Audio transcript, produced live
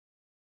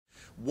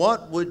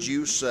What would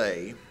you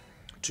say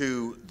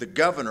to the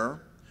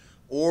governor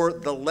or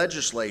the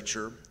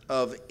legislature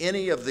of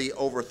any of the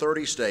over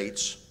 30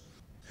 states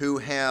who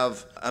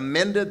have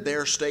amended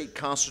their state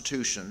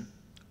constitution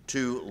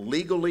to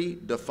legally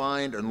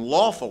define, and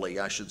lawfully,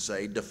 I should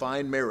say,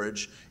 define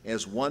marriage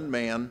as one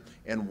man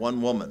and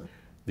one woman?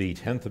 The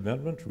 10th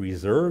Amendment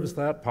reserves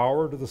that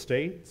power to the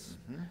states.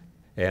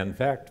 And in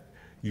fact,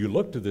 you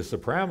look to the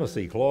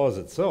supremacy clause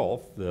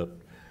itself, that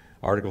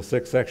Article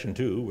 6, Section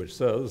 2, which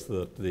says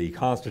that the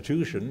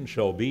Constitution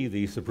shall be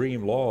the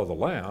supreme law of the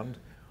land.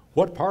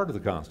 What part of the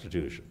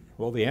Constitution?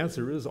 Well, the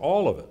answer is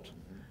all of it.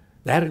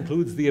 That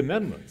includes the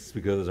amendments,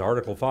 because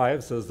Article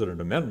 5 says that an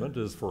amendment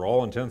is, for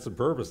all intents and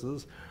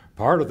purposes,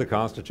 part of the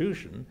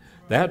Constitution.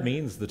 That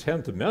means the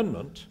 10th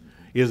Amendment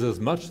is as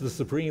much the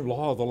supreme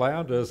law of the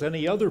land as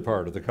any other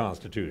part of the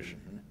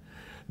Constitution.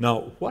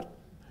 Now, what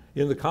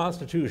in the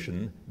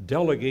Constitution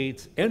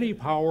delegates any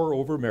power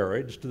over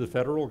marriage to the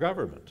federal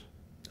government?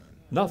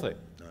 Nothing.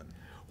 None.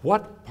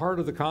 What part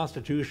of the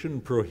Constitution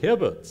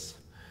prohibits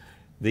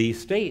the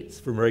states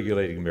from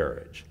regulating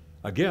marriage?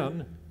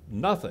 Again,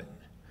 nothing.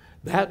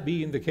 That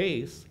being the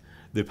case,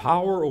 the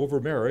power over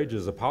marriage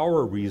is a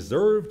power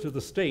reserved to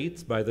the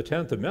states by the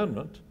 10th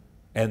Amendment,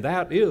 and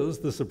that is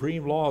the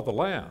supreme law of the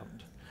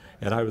land.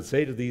 And I would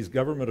say to these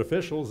government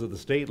officials at the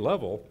state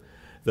level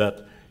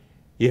that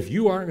if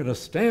you aren't going to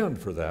stand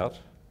for that,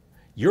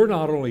 you're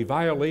not only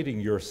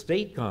violating your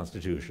state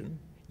constitution,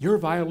 you're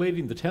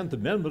violating the 10th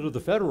Amendment of the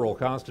federal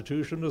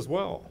Constitution as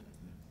well.